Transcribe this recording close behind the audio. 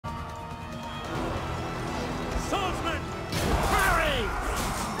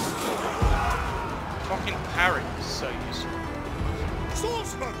parry is so useful.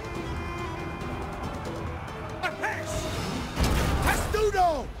 Swordsman! A hex!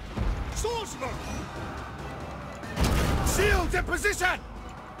 Testudo! Swordsman! Shield in position!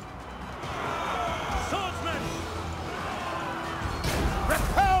 Swordsman!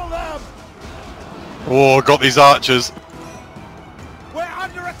 Repel them! Oh, got these archers. We're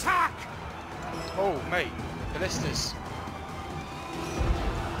under attack! Oh, mate, ballistas.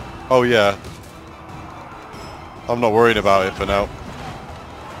 Oh yeah. I'm not worrying about it for now.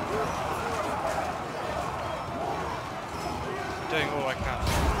 Doing all I can.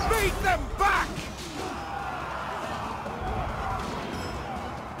 Beat them back!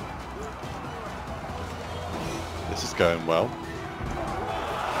 This is going well.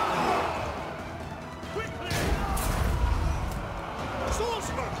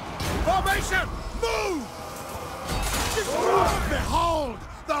 Swordsman! Formation! Move! Behold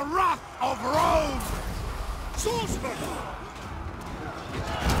the wrath of Rome! Swordsman!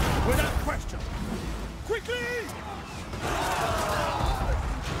 Without question! Quickly!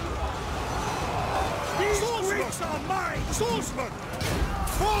 These Greeks are mine! Swordsman!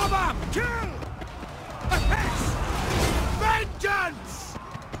 Form up! Kill! A hex! Vengeance!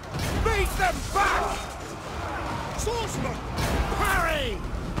 Beat them back! Swordsman! Parry!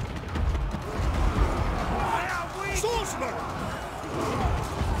 Swordsman!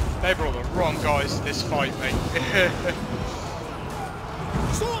 They brought the wrong guys to this fight, mate.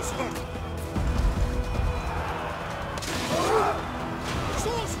 Swordsman!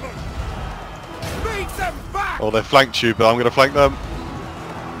 Swordsman! Beat them back! Oh, they flanked you, but I'm going to flank them.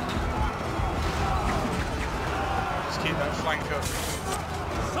 Just keep that flank up.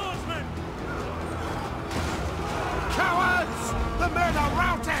 Swordsman! Cowards! The men are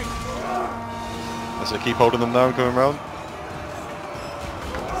routing! So keep holding them now and coming round.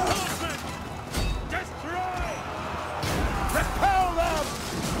 Swordsman! Destroy! Repel them!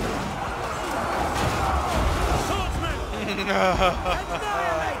 Swordsman!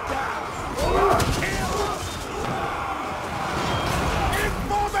 Annihilate them! In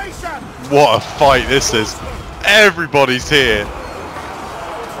formation! What a fight this is. Everybody's here.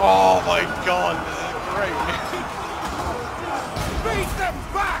 Oh my god, this is great. Beat them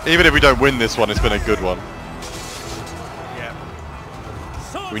back! Even if we don't win this one, it's been a good one. Yeah.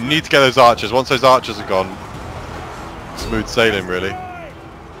 We need to get those archers. Once those archers are gone, smooth sailing really.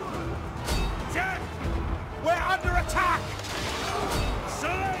 Jack! We're under attack!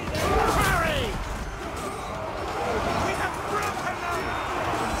 Slay them! Parry! We have broken them!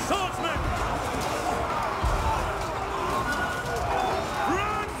 Swordsman!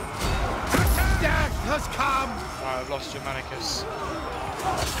 Run! Death has come! Right, I've lost Germanicus.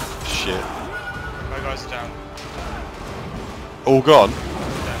 Shit. My guys are down. All gone?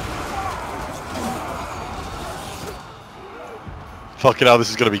 Fucking hell, this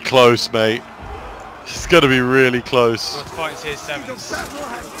is going to be close, mate. It's going to be really close. We're fighting tier 7s. Battle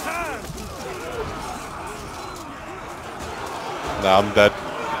has turned! Nah, I'm dead.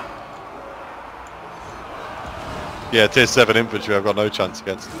 Yeah, tier 7 infantry I've got no chance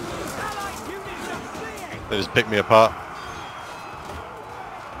against. They just pick me apart.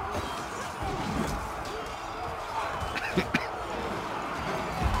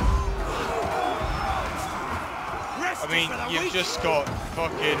 I mean, you've just got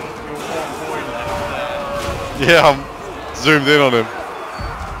fucking your one boy left Yeah, I'm zoomed in on him.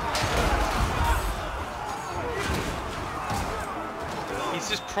 there. He's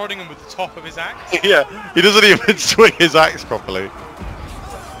just prodding him with the top of his axe. Yeah, he doesn't even swing his axe properly.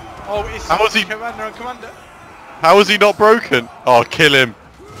 Oh, it's How is he- commander and commander. How is he not broken? Oh, kill him.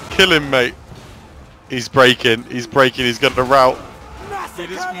 Kill him, mate. He's breaking. He's breaking. He's going to rout. He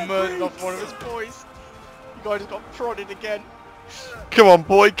just murdered off one of his boys. The guy just got prodded again. Come on,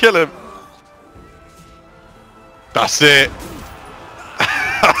 boy. Kill him. That's it.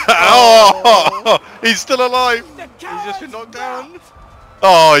 Oh, he's still alive. He's just been knocked down.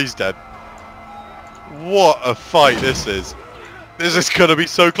 Oh, he's dead. What a fight this is. This is going to be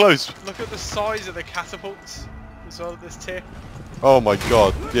so close. Look at the size of the catapults as well of this tier. Oh my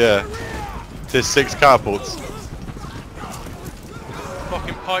god, yeah. There's 6 catapults.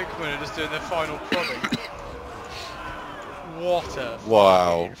 Fucking pikemen are just doing their final prodding. What a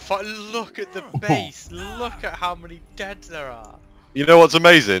Wow. look at the base. Look at how many dead there are. You know what's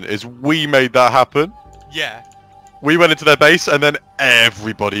amazing is we made that happen. Yeah. We went into their base and then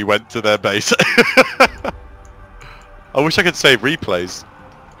everybody went to their base. I wish I could save replays.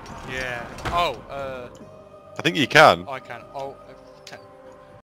 Yeah. Oh, I think you can. I can. Oh,